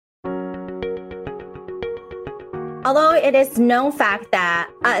Although it is known fact that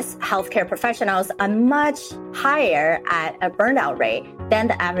us healthcare professionals are much higher at a burnout rate than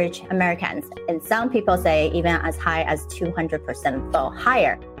the average Americans, and some people say even as high as 200% so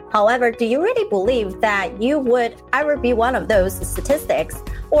higher. However, do you really believe that you would ever be one of those statistics,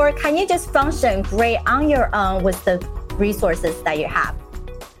 or can you just function great on your own with the resources that you have?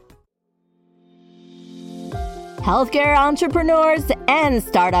 Healthcare entrepreneurs and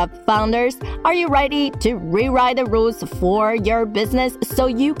startup founders, are you ready to rewrite the rules for your business so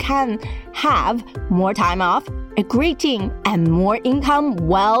you can have more time off, a great team, and more income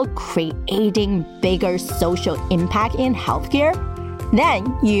while creating bigger social impact in healthcare?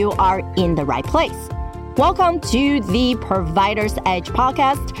 Then you are in the right place. Welcome to the Provider's Edge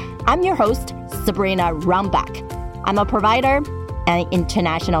podcast. I'm your host, Sabrina Runbeck. I'm a provider, an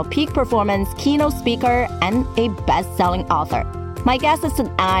international peak performance keynote speaker, and a best-selling author. My guests and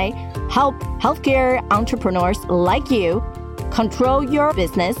I help healthcare entrepreneurs like you control your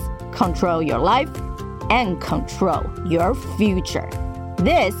business, control your life, and control your future.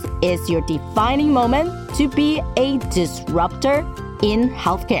 This is your defining moment to be a disruptor in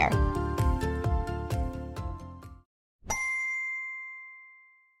healthcare.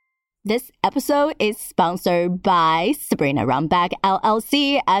 This episode is sponsored by Sabrina Runbeck,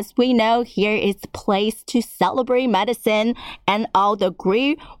 LLC. As we know, here is the place to celebrate medicine and all the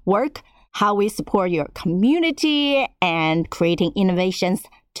great work, how we support your community and creating innovations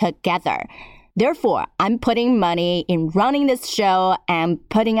together. Therefore, I'm putting money in running this show and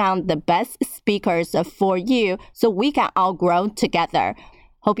putting on the best speakers for you so we can all grow together.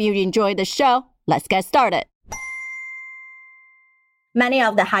 Hope you enjoy the show. Let's get started. Many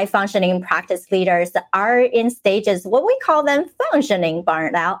of the high-functioning practice leaders are in stages, what we call them functioning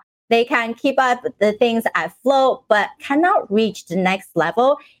burnout. They can keep up the things at flow, but cannot reach the next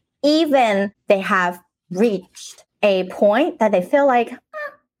level, even they have reached a point that they feel like,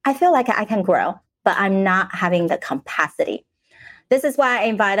 I feel like I can grow, but I'm not having the capacity. This is why I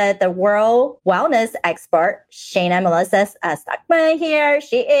invited the world wellness expert, Shana Melissa Stuckman here.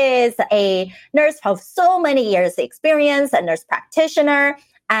 She is a nurse of so many years experience, a nurse practitioner,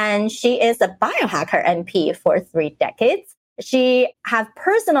 and she is a biohacker NP for 3 decades. She has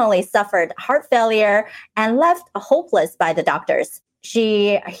personally suffered heart failure and left hopeless by the doctors.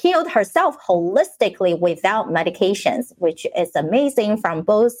 She healed herself holistically without medications, which is amazing from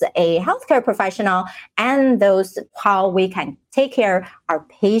both a healthcare professional and those how we can take care of our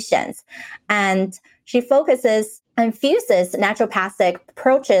patients. And she infuses naturopathic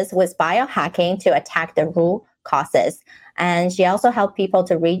approaches with biohacking to attack the root causes. And she also helps people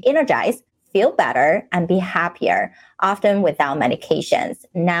to re-energize, feel better, and be happier, often without medications.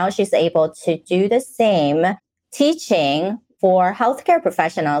 Now she's able to do the same teaching for healthcare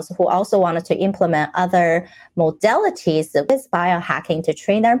professionals who also wanted to implement other modalities with biohacking to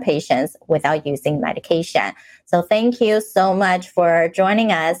train their patients without using medication. So thank you so much for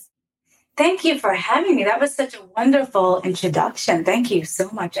joining us. Thank you for having me. That was such a wonderful introduction. Thank you so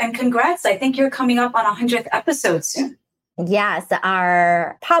much. And congrats. I think you're coming up on 100th episode soon. Yes,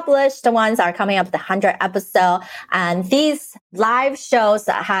 our published ones are coming up the 100th episode. And these live shows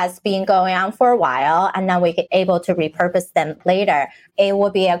has been going on for a while, and now we're able to repurpose them later. It will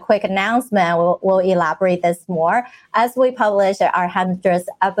be a quick announcement. We'll elaborate this more. As we publish our 100th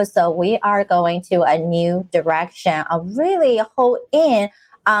episode, we are going to a new direction of really hold in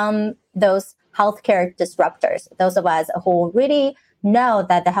those healthcare disruptors, those of us who really know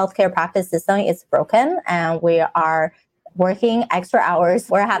that the healthcare practice system is broken and we are working extra hours,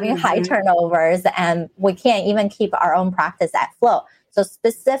 we're having high turnovers, and we can't even keep our own practice at flow. So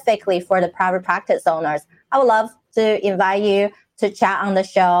specifically for the private practice owners, I would love to invite you to chat on the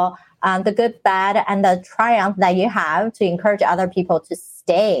show, the good, bad, and the triumph that you have to encourage other people to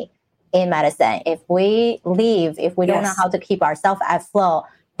stay in medicine. If we leave, if we don't know how to keep ourselves at flow,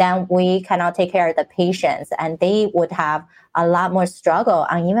 then we cannot take care of the patients, and they would have a lot more struggle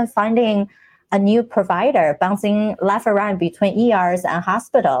on even finding a new provider, bouncing left around between ERs and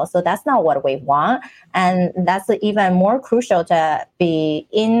hospitals. So that's not what we want. And that's even more crucial to be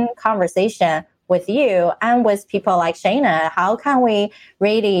in conversation with you and with people like Shana. How can we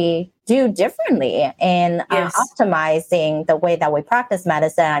really do differently in optimizing the way that we practice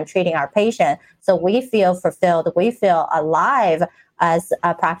medicine and treating our patients so we feel fulfilled, we feel alive as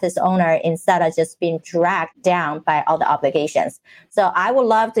a practice owner instead of just being dragged down by all the obligations. So I would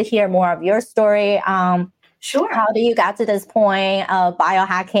love to hear more of your story. Sure. How do you get to this point of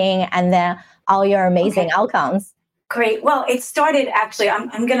biohacking and then all your amazing outcomes? Great. Well, it started actually,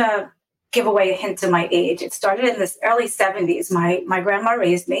 I'm going to give away a hint to my age. It started in the early 70s. My grandma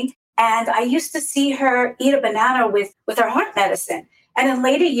raised me. And I used to see her eat a banana with her heart medicine. And in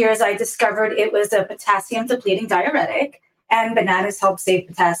later years, I discovered it was a potassium depleting diuretic, and bananas help save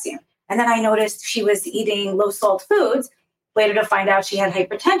potassium. And then I noticed she was eating low salt foods, later to find out she had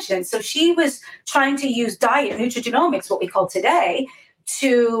hypertension. So she was trying to use diet, nutrigenomics, what we call today,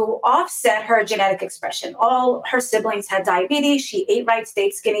 to offset her genetic expression. All her siblings had diabetes. She ate right,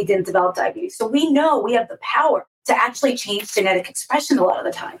 stayed skinny, didn't develop diabetes. So we know we have the power to actually change genetic expression a lot of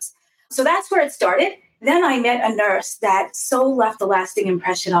the times. So that's where it started. Then I met a nurse that so left a lasting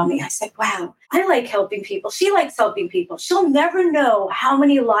impression on me. I said, wow, I like helping people. She likes helping people. She'll never know how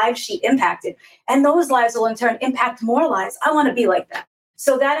many lives she impacted. And those lives will in turn impact more lives. I want to be like that.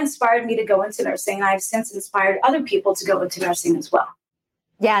 So that inspired me to go into nursing. And I've since inspired other people to go into nursing as well.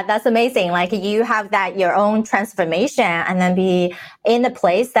 Yeah, that's amazing. Like you have that your own transformation and then be in the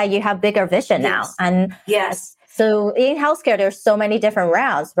place that you have bigger vision now. And yes. So in healthcare, there's so many different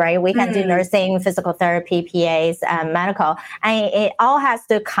routes, right? We can do nursing, physical therapy, PAs, and medical. And it all has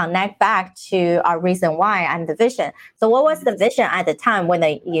to connect back to our reason why and the vision. So what was the vision at the time when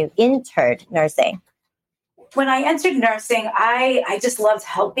you entered nursing? When I entered nursing, I just loved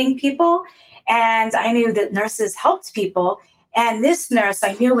helping people. And I knew that nurses helped people. And this nurse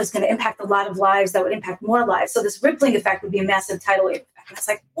I knew was going to impact a lot of lives that would impact more lives. So this rippling effect would be a massive tidal wave effect. And I was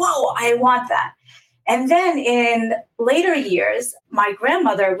like, whoa, I want that. And then in later years, my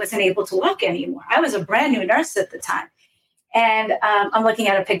grandmother wasn't able to walk anymore. I was a brand new nurse at the time. And I'm looking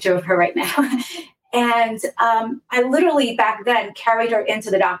at a picture of her right now. And I literally back then carried her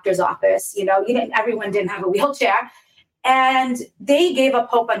into the doctor's office. You know, everyone didn't have a wheelchair. And they gave up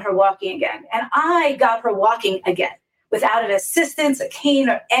hope on her walking again. And I got her walking again without an assistance, a cane,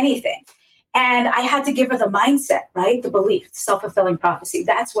 or anything. And I had to give her the mindset, right? The belief, self-fulfilling prophecy.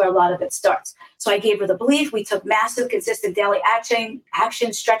 That's where a lot of it starts. So I gave her the belief. We took massive, consistent daily action,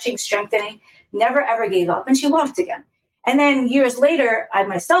 stretching, strengthening, never, ever gave up. And she walked again. And then years later, I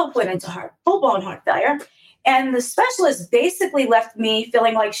myself went into full-blown heart failure. And the specialist basically left me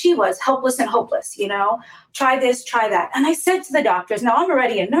feeling like she was helpless and hopeless, try this, try that. And I said to the doctors, now I'm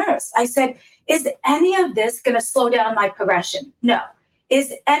already a nurse. I said, is any of this going to slow down my progression? No.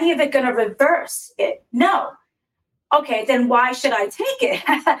 Is any of it going to reverse it? No. Okay, then why should I take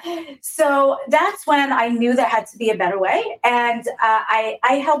it? So that's when I knew there had to be a better way. And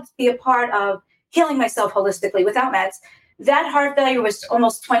I helped be a part of healing myself holistically without meds. That heart failure was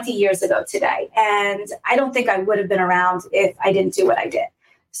almost 20 years ago today. And I don't think I would have been around if I didn't do what I did.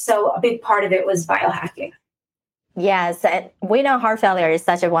 So a big part of it was biohacking. Yes, we know heart failure is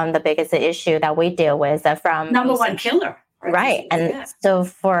such one of the biggest issue that we deal with from number one killer. Right. And so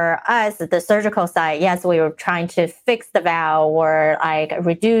for us, the surgical side, yes, we were trying to fix the valve or like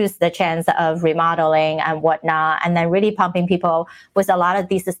reduce the chance of remodeling and whatnot. And then really pumping people with a lot of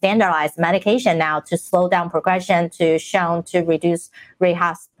these standardized medication now to slow down progression, to reduce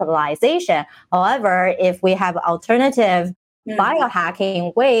rehospitalization. However, if we have alternative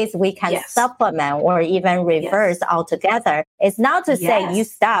biohacking ways we can supplement or even reverse altogether. It's not to say you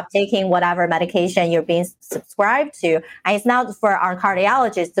stop taking whatever medication you're being subscribed to. And it's not for our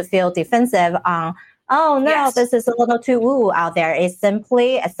cardiologists to feel defensive on, this is a little too woo out there. It's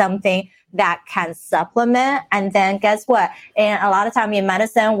simply something that can supplement. And then guess what? And a lot of time in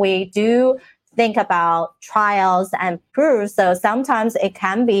medicine, we do think about trials and proofs. So sometimes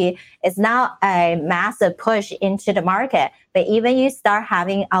it's not a massive push into the market, but even you start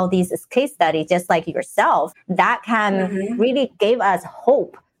having all these case studies, just like yourself, that can really give us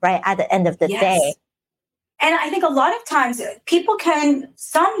hope, right? At the end of the day. And I think a lot of times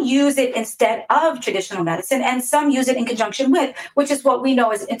some use it instead of traditional medicine and some use it in conjunction with, which is what we know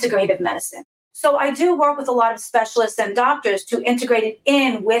as integrative medicine. So I do work with a lot of specialists and doctors to integrate it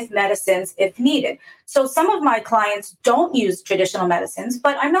in with medicines if needed. So some of my clients don't use traditional medicines,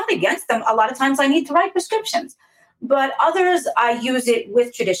 but I'm not against them. A lot of times I need to write prescriptions, but others, I use it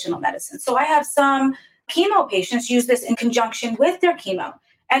with traditional medicine. So I have some chemo patients use this in conjunction with their chemo,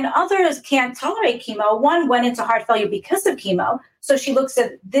 and others can't tolerate chemo. One went into heart failure because of chemo, so she looks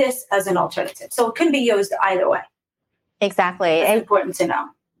at this as an alternative. So it can be used either way. Exactly. It's important to know.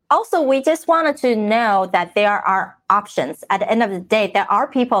 Also, we just wanted to know that there are options. At the end of the day, there are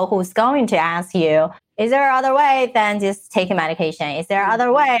people who's going to ask you, is there another way than just taking medication? Is there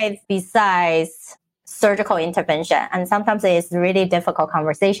other way besides surgical intervention? And sometimes it's really difficult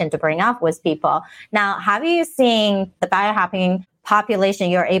conversation to bring up with people. Now, have you seen the biohacking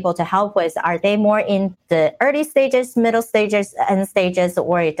population you're able to help with? Are they more in the early stages, middle stages, end stages,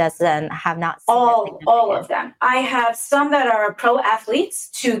 or it doesn't have not? All of them. I have some that are pro athletes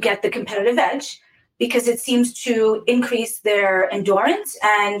to get the competitive edge because it seems to increase their endurance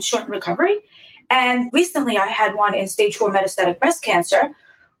and shorten recovery. And recently I had one in stage 4 metastatic breast cancer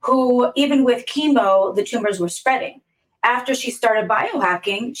who, even with chemo, the tumors were spreading. After she started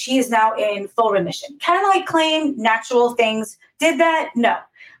biohacking, she is now in full remission. Can I claim natural things did that? No.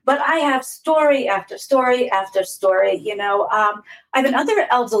 But I have story after story after story. I have another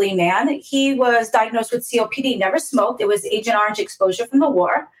elderly man. He was diagnosed with COPD, never smoked. It was Agent Orange exposure from the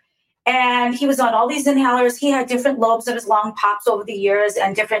war. And he was on all these inhalers. He had different lobes of his lung pops over the years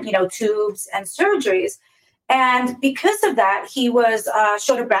and different, tubes and surgeries. And because of that, he was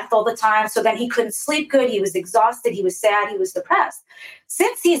short of breath all the time. So then he couldn't sleep good. He was exhausted. He was sad. He was depressed.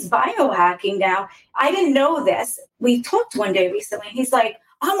 Since he's biohacking now, I didn't know this. We talked one day recently. And he's like,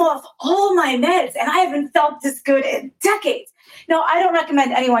 I'm off all my meds and I haven't felt this good in decades. No, I don't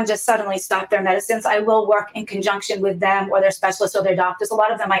recommend anyone just suddenly stop their medicines. I will work in conjunction with them or their specialists or their doctors. A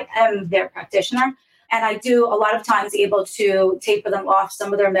lot of them, I am their practitioner. And I do a lot of times able to taper them off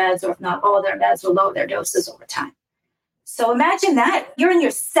some of their meds, or if not all of their meds, or lower their doses over time. So imagine that. You're in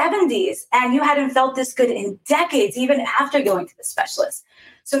your 70s and you hadn't felt this good in decades, even after going to the specialist.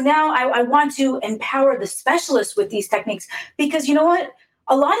 So now I want to empower the specialists with these techniques because you know what?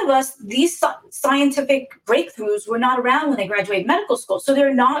 A lot of us, these scientific breakthroughs were not around when they graduated medical school. So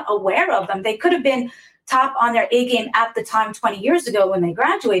they're not aware of them. They could have been top on their A game at the time 20 years ago when they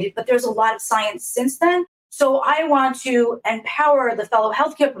graduated, but there's a lot of science since then. So I want to empower the fellow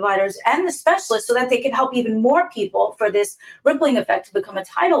healthcare providers and the specialists so that they can help even more people for this rippling effect to become a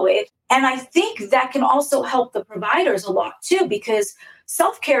tidal wave. And I think that can also help the providers a lot too, because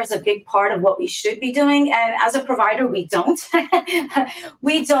self-care is a big part of what we should be doing. And as a provider, we don't.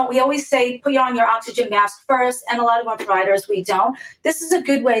 We don't. We always say, put on your oxygen mask first. And a lot of our providers, we don't. This is a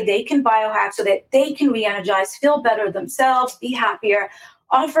good way they can biohack so that they can re-energize, feel better themselves, be happier,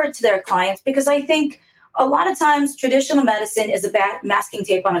 offer it to their clients. Because I think a lot of times traditional medicine is about masking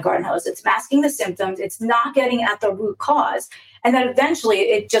tape on a garden hose. It's masking the symptoms. It's not getting at the root cause. And then eventually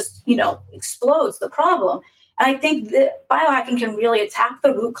it just, explodes the problem. And I think that biohacking can really attack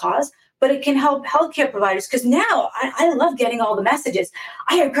the root cause, but it can help healthcare providers because now I love getting all the messages.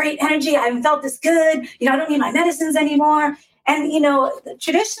 I have great energy. I haven't felt this good. I don't need my medicines anymore. And, the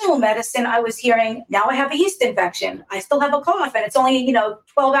traditional medicine I was hearing, now I have a yeast infection. I still have a cough and it's only,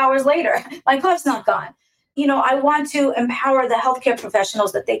 12 hours later. My cough's not gone. I want to empower the healthcare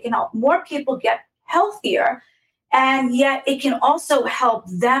professionals that they can help more people get healthier. And yet it can also help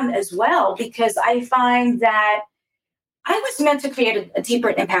them as well, because I find that I was meant to create a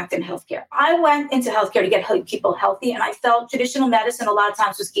deeper impact in healthcare. I went into healthcare to get people healthy, and I felt traditional medicine a lot of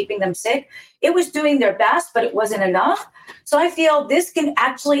times was keeping them sick. It was doing their best, but it wasn't enough. So I feel this can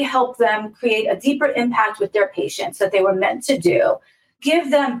actually help them create a deeper impact with their patients that they were meant to do.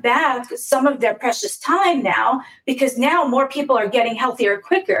 Give them back some of their precious time now, because now more people are getting healthier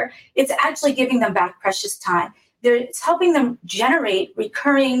quicker. It's actually giving them back precious time. It's helping them generate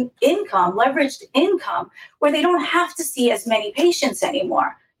recurring income, leveraged income, where they don't have to see as many patients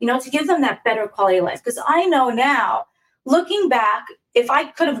anymore, to give them that better quality of life. Because I know now, looking back, if I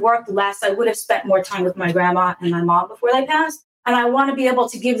could have worked less, I would have spent more time with my grandma and my mom before they passed. And I want to be able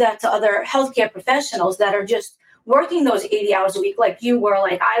to give that to other healthcare professionals that are just working those 80 hours a week like you were,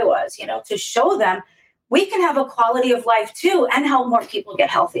 like I was, to show them we can have a quality of life too and help more people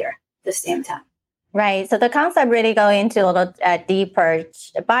get healthier at the same time. Right. So the concept really go into a little deeper.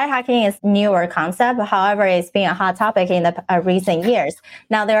 Biohacking is newer concept. However, it's been a hot topic in the recent years.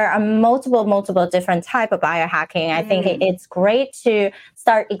 Now, there are multiple different type of biohacking. I think it's great to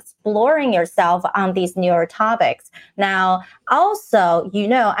start exploring yourself on these newer topics. Now, also,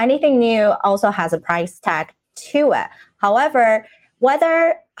 anything new also has a price tag to it. However,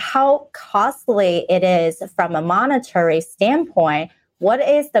 how costly it is from a monetary standpoint, what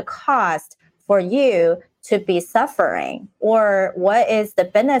is the cost for you to be suffering, or what is the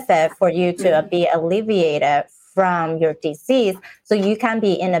benefit for you to be alleviated from your disease so you can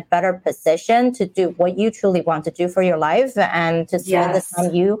be in a better position to do what you truly want to do for your life and to spend the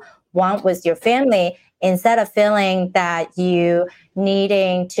time you want with your family, instead of feeling that you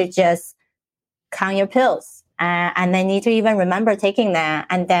needing to just count your pills and then need to even remember taking that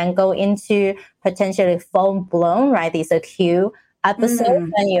and then go into potentially full-blown, right, these acute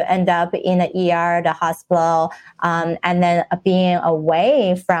episodes, and you end up in the ER, the hospital, and then being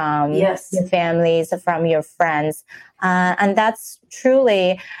away from your families, from your friends. And that's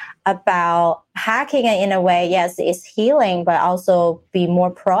truly about hacking it in a way, yes, it's healing, but also be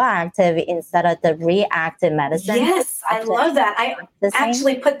more proactive instead of the reactive medicine. Yes, I love that. I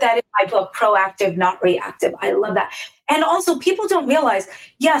actually put that in my book, Proactive, Not Reactive. I love that. And also, people don't realize,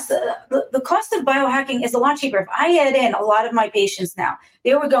 yes, the cost of biohacking is a lot cheaper. If I add in a lot of my patients now,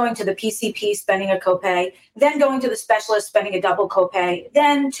 they were going to the PCP, spending a copay, then going to the specialist, spending a double copay,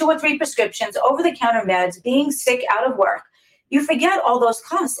 then 2 or 3 prescriptions, over-the-counter meds, being sick, out of work. You forget all those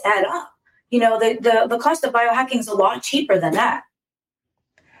costs add up. The cost of biohacking is a lot cheaper than that.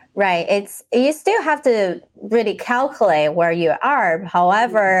 Right. You still have to really calculate where you are.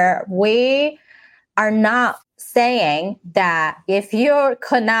 However, we are not saying that if your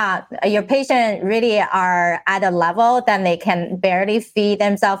patient really are at a level that they can barely feed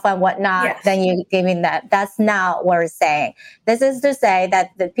themselves and whatnot, yes, then you're giving that. That's not what we're saying. This is to say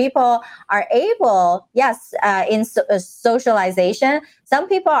that the people are able, yes, in socialization, some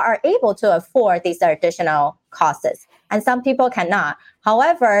people are able to afford these additional costs and some people cannot.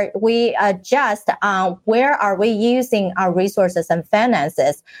 However, we adjust on where are we using our resources and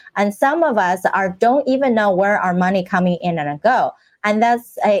finances. And some of us don't even know where our money coming in and go. And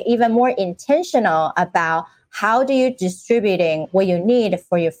that's even more intentional about how do you distributing what you need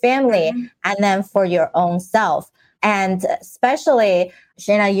for your family and then for your own self. And especially,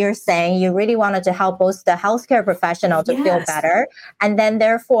 Shayna, you're saying you really wanted to help both the healthcare professional to feel better. And then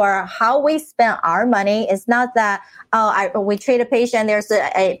therefore, how we spend our money is not that, we treat a patient, there's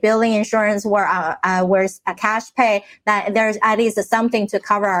a billing insurance where where's a cash pay, that there's at least something to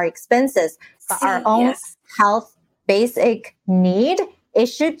cover our expenses. But our own health basic need, it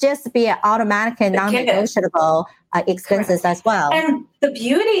should just be an automatic and non-negotiable expenses as well. And the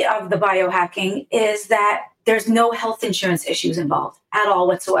beauty of the biohacking is that there's no health insurance issues involved at all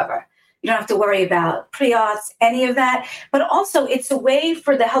whatsoever. You don't have to worry about pre-auths, any of that. But also, it's a way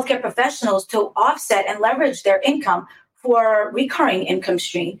for the healthcare professionals to offset and leverage their income for recurring income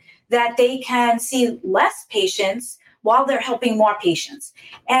stream, that they can see less patients while they're helping more patients.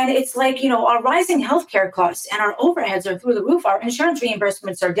 And it's like, our rising healthcare costs and our overheads are through the roof. Our insurance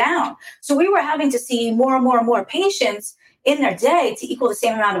reimbursements are down. So we were having to see more and more and more patients in their day to equal the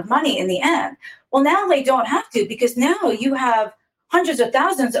same amount of money in the end. Well, now they don't have to, because now you have hundreds of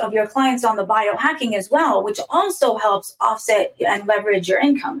thousands of your clients on the biohacking as well, which also helps offset and leverage your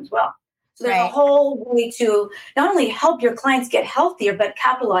income as well. So there's a whole way to not only help your clients get healthier, but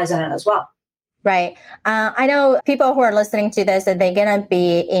capitalize on it as well. Right. I know people who are listening to this, and they're going to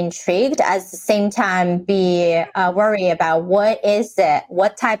be intrigued, at the same time be worried about what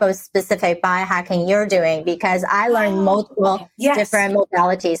type of specific biohacking you're doing, because I learned multiple different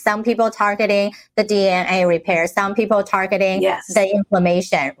modalities. Some people targeting the DNA repair, some people targeting the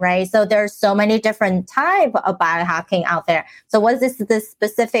inflammation, right? So there's so many different types of biohacking out there. So what is the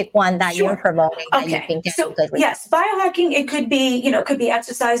specific one that you're promoting that you can get good results? Yes, biohacking, it could be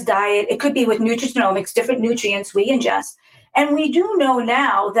exercise, diet, it could be with nutrigenomics, different nutrients we ingest. And we do know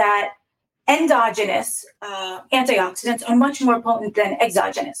now that endogenous antioxidants are much more potent than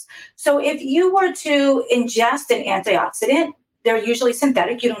exogenous. So if you were to ingest an antioxidant, they're usually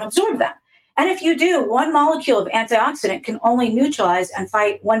synthetic, you don't absorb them. And if you do, one molecule of antioxidant can only neutralize and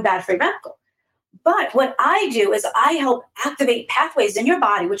fight one bad free radical. But what I do is I help activate pathways in your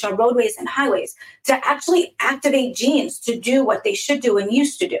body, which are roadways and highways, to actually activate genes to do what they should do and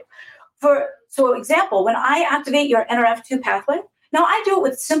used to do. For example, when I activate your NRF2 pathway, now I do it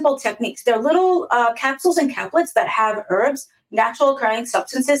with simple techniques. They're little capsules and caplets that have herbs, natural occurring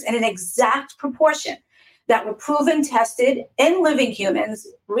substances in an exact proportion that were proven, tested in living humans,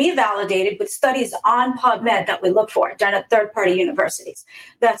 revalidated with studies on PubMed that we look for, done at third-party universities.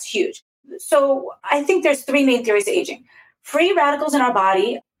 That's huge. So I think there's 3 main theories of aging. Free radicals in our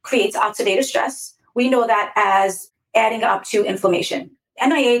body creates oxidative stress. We know that as adding up to inflammation.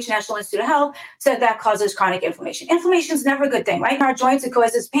 NIH, National Institute of Health, said that causes chronic inflammation. Inflammation is never a good thing, right? In our joints, it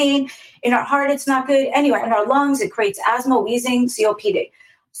causes pain. In our heart, it's not good. Anywhere in our lungs, it creates asthma, wheezing, COPD.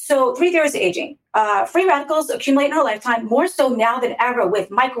 So 3 theories of aging. Free radicals accumulate in our lifetime, more so now than ever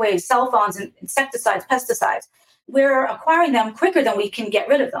with microwaves, cell phones, and insecticides, pesticides. We're acquiring them quicker than we can get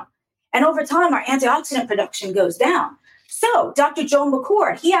rid of them. And over time, our antioxidant production goes down. So Dr. Joe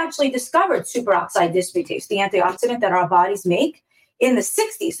McCord, he actually discovered superoxide dismutase, the antioxidant that our bodies make, in the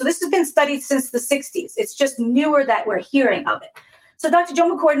 60s. So this has been studied since the 60s. It's just newer that we're hearing of it. So Dr.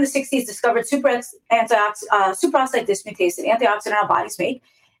 Joe McCord in the 60s discovered superoxide dismutase, an antioxidant our bodies make.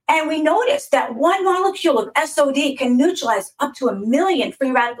 And we noticed that one molecule of SOD can neutralize up to 1 million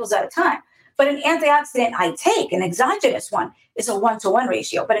free radicals at a time. But an antioxidant I take, an exogenous one, is a 1-to-1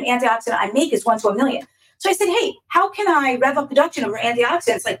 ratio. But an antioxidant I make is 1 to 1 million. So I said, hey, how can I rev up production of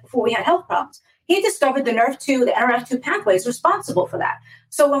antioxidants like before we had health problems? He discovered the NRF2, the NRF2 pathway is responsible for that.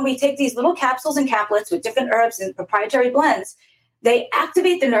 So when we take these little capsules and caplets with different herbs and proprietary blends, they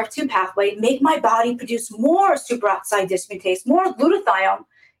activate the NRF2 pathway, make my body produce more superoxide dismutase, more glutathione,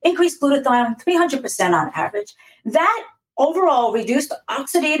 increased glutathione 300% on average. That overall reduced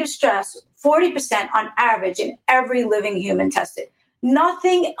oxidative stress 40% on average in every living human tested.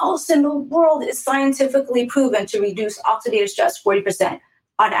 Nothing else in the world is scientifically proven to reduce oxidative stress 40%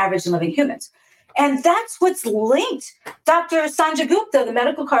 on average in living humans. And that's what's linked. Dr. Sanjay Gupta, the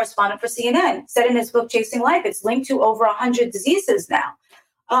medical correspondent for CNN, said in his book, Chasing Life, it's linked to over 100 diseases now.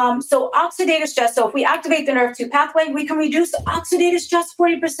 So oxidative stress, so if we activate the NRF2 pathway, we can reduce oxidative stress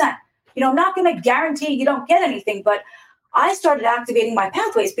 40%. I'm not going to guarantee you don't get anything, but I started activating my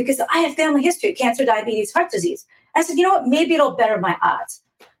pathways because I have family history, cancer, diabetes, heart disease. I said, you know what, maybe it'll better my odds.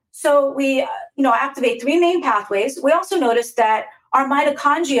 So we, activate 3 main pathways. We also noticed that our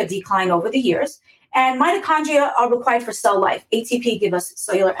mitochondria decline over the years, and mitochondria are required for cell life. ATP give us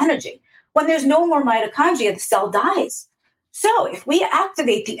cellular energy. When there's no more mitochondria, the cell dies. So if we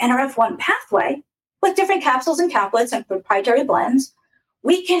activate the NRF1 pathway with different capsules and caplets and proprietary blends,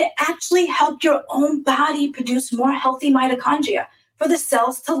 we can actually help your own body produce more healthy mitochondria for the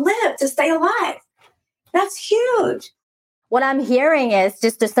cells to live, to stay alive. That's huge. What I'm hearing is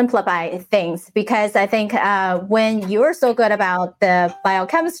just to simplify things, because I think when you're so good about the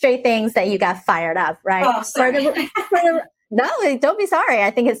biochemistry things that you got fired up, right? Oh, sorry. No, don't be sorry.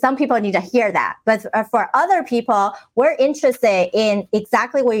 I think some people need to hear that. But for other people, we're interested in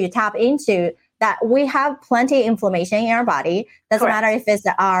exactly what you tap into, that we have plenty of inflammation in our body. Doesn't Correct. matter if it's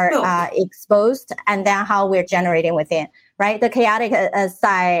our exposed and then how we're generating within, right? The chaotic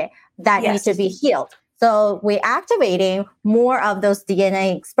side that needs to be healed. So we're activating more of those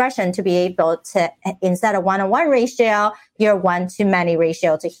DNA expression to be able to, instead of 1-on-1 ratio, your 1-to-many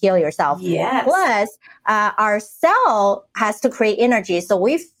ratio to heal yourself. Yes. Plus, our cell has to create energy. So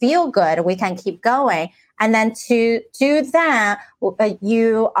we feel good. We can keep going. And then to do that,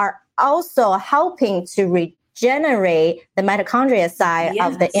 you are also helping to regenerate the mitochondria side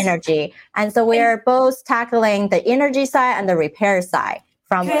of the energy. And so we're both tackling the energy side and the repair side.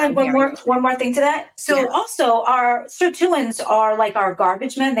 Can I add one more thing to that? So also our sirtuins are like our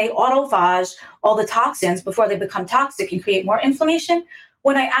garbage men. They autophage all the toxins before they become toxic and create more inflammation.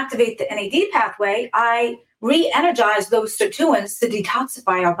 When I activate the NAD pathway, I re-energize those sirtuins to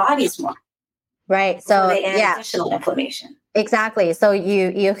detoxify our bodies more. Right. So they add additional inflammation. Exactly. So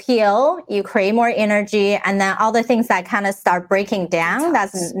you heal, you create more energy, and then all the things that kind of start breaking down,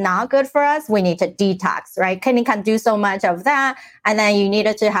 that's not good for us. We need to detox, right? Kidney can do so much of that. And then you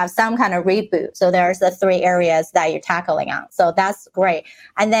needed to have some kind of reboot. So there's the 3 areas that you're tackling on. So that's great.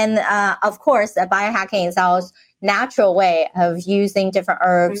 And then, of course, biohacking is our natural way of using different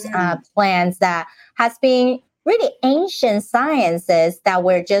herbs, plants that has been really ancient sciences that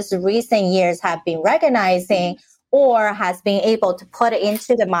we're just recent years have been recognizing or has been able to put it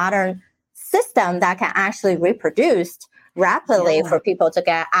into the modern system that can actually reproduce rapidly for people to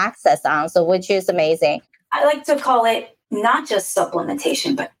get access on. So which is amazing. I like to call it not just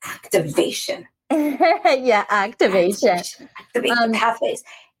supplementation, but activation. Activation. Activate the pathways.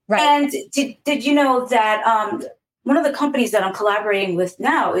 Right. And did you know that one of the companies that I'm collaborating with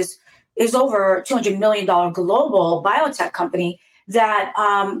now is over $200 million global biotech company that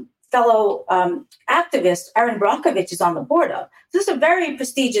fellow activist Erin Brockovich is on the board of. So these are very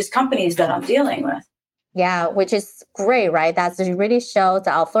prestigious companies that I'm dealing with. Yeah, which is great, right? That's really show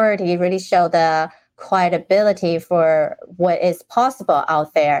the authority, really show the credibility for what is possible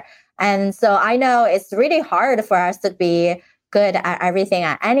out there. And so I know it's really hard for us to be good at everything,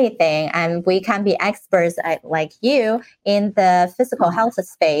 at anything. And we can be experts like you in the physical health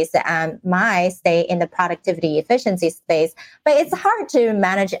space and my stay in the productivity efficiency space. But it's hard to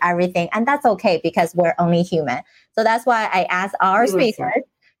manage everything. And that's okay because we're only human. So that's why I asked our speakers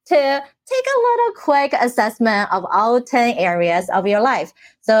to take a little quick assessment of all 10 areas of your life.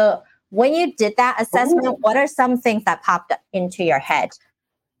 So when you did that assessment, what are some things that popped into your head?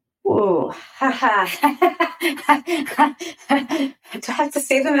 Ooh, do I have to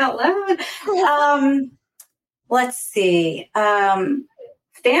say them out loud? Let's see.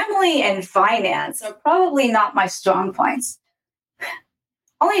 Family and finance are probably not my strong points.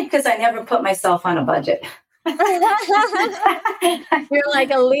 Only because I never put myself on a budget. You're like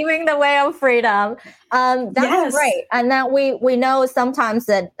leaving the way of freedom. That's great. And then we know sometimes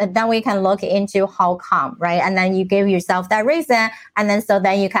that then we can look into how come, right? And then you give yourself that reason. And then so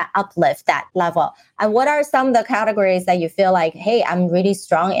then you can uplift that level. And what are some of the categories that you feel like, hey, I'm really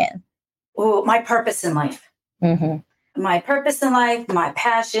strong in? My purpose in life. Mm-hmm. My purpose in life, my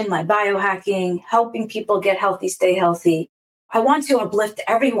passion, my biohacking, helping people get healthy, stay healthy. I want to uplift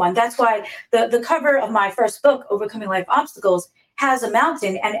everyone. That's why the cover of my first book, Overcoming Life Obstacles, has a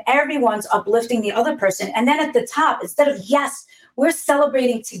mountain and everyone's uplifting the other person. And then at the top, instead of yes, we're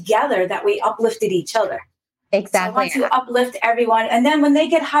celebrating together that we uplifted each other. Exactly. So I want to uplift everyone. And then when they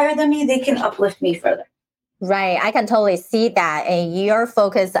get higher than me, they can uplift me further. Right. I can totally see that. And your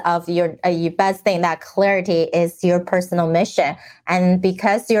focus of your best thing, that clarity is your personal mission. And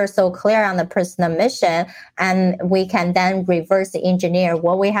because you're so clear on the personal mission, and we can then reverse engineer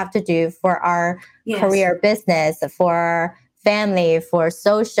what we have to do for our career, business, for family, for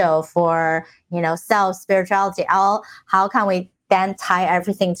social, for, self, spirituality, how can we then tie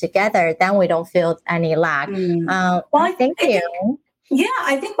everything together? Then we don't feel any lack. Thank you. Yeah,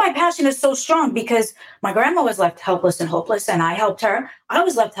 I think my passion is so strong because my grandma was left helpless and hopeless, and I helped her. I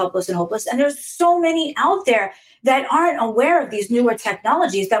was left helpless and hopeless. And there's so many out there that aren't aware of these newer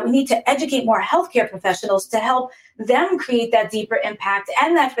technologies that we need to educate more healthcare professionals to help them create that deeper impact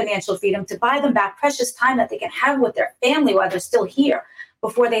and that financial freedom to buy them back precious time that they can have with their family while they're still here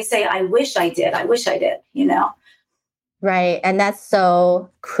before they say, I wish I did, Right. And that's so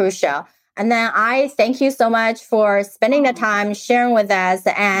crucial. And then I thank you so much for spending the time sharing with us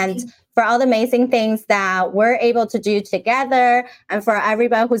and for all the amazing things that we're able to do together. And for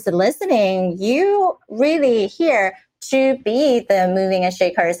everybody who's listening, you really here to be the moving and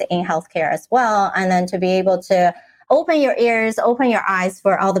shakers in healthcare as well. And then to be able to open your ears, open your eyes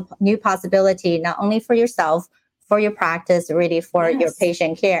for all the new possibility, not only for yourself, for your practice, really for your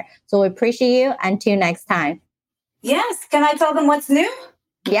patient care. So we appreciate you. Until next time. Yes. Can I tell them what's new?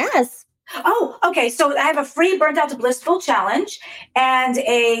 Yes. Oh, okay. So I have a free Burnt Out to Blissful challenge and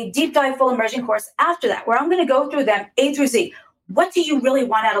a deep dive full immersion course after that, where I'm going to go through them A through Z. What do you really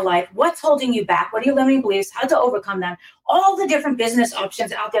want out of life? What's holding you back? What are your limiting beliefs? How to overcome them? All the different business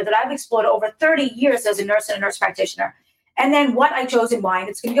options out there that I've explored over 30 years as a nurse and a nurse practitioner. And then what I chose and why. And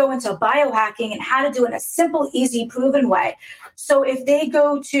it's going to go into biohacking and how to do it in a simple, easy, proven way. So if they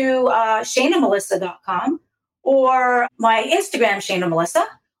go to ShanaMelissa.com or my Instagram, Shana Melissa,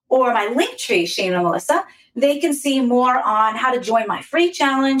 or my Linktree, Shana Melissa, they can see more on how to join my free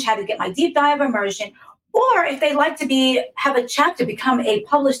challenge, how to get my deep dive immersion, or if they'd like to have a chapter, become a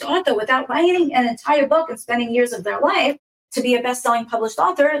published author without writing an entire book and spending years of their life to be a best-selling published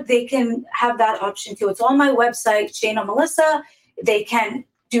author, they can have that option too. It's on my website, Shana Melissa. They can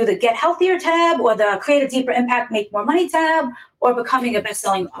do the Get Healthier tab or the Create a Deeper Impact, Make More Money tab, or Becoming a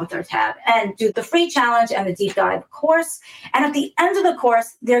Best-Selling Author tab, and do the free challenge and the deep dive course. And at the end of the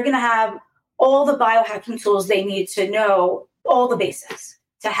course, they're going to have all the biohacking tools they need to know all the basics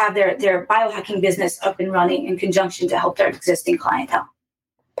to have their biohacking business up and running in conjunction to help their existing clientele.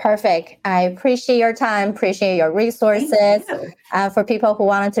 Perfect. I appreciate your time, appreciate your resources. For people who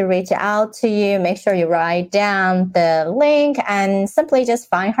wanted to reach out to you, make sure you write down the link and simply just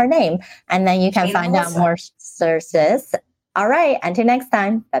find her name. And then you can find out more sources. All right. Until next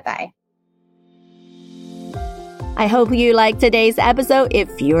time. Bye-bye. I hope you liked today's episode.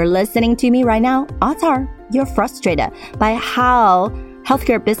 If you're listening to me right now, odds are you're frustrated by how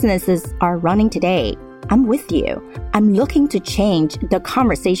healthcare businesses are running today. I'm with you. I'm looking to change the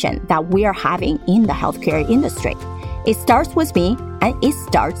conversation that we are having in the healthcare industry. It starts with me and it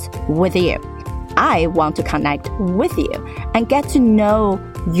starts with you. I want to connect with you and get to know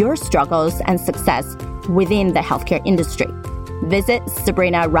your struggles and success within the healthcare industry. Visit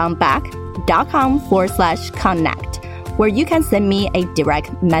SabrinaRoundback.com/connect, where you can send me a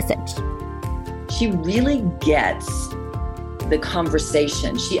direct message. She really gets the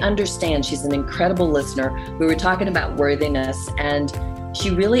conversation. She understands. She's an incredible listener. We were talking about worthiness, and she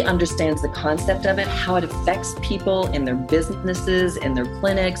really understands the concept of it, how it affects people in their businesses, in their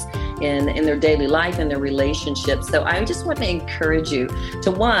clinics, in their daily life, in their relationships. So I just want to encourage you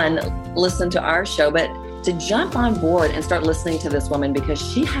to, one, listen to our show, but to jump on board and start listening to this woman, because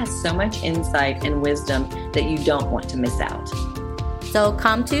she has so much insight and wisdom that you don't want to miss out. So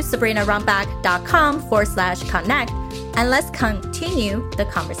come to SabrinaRoundback.com/connect and let's continue the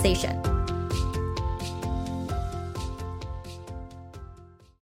conversation.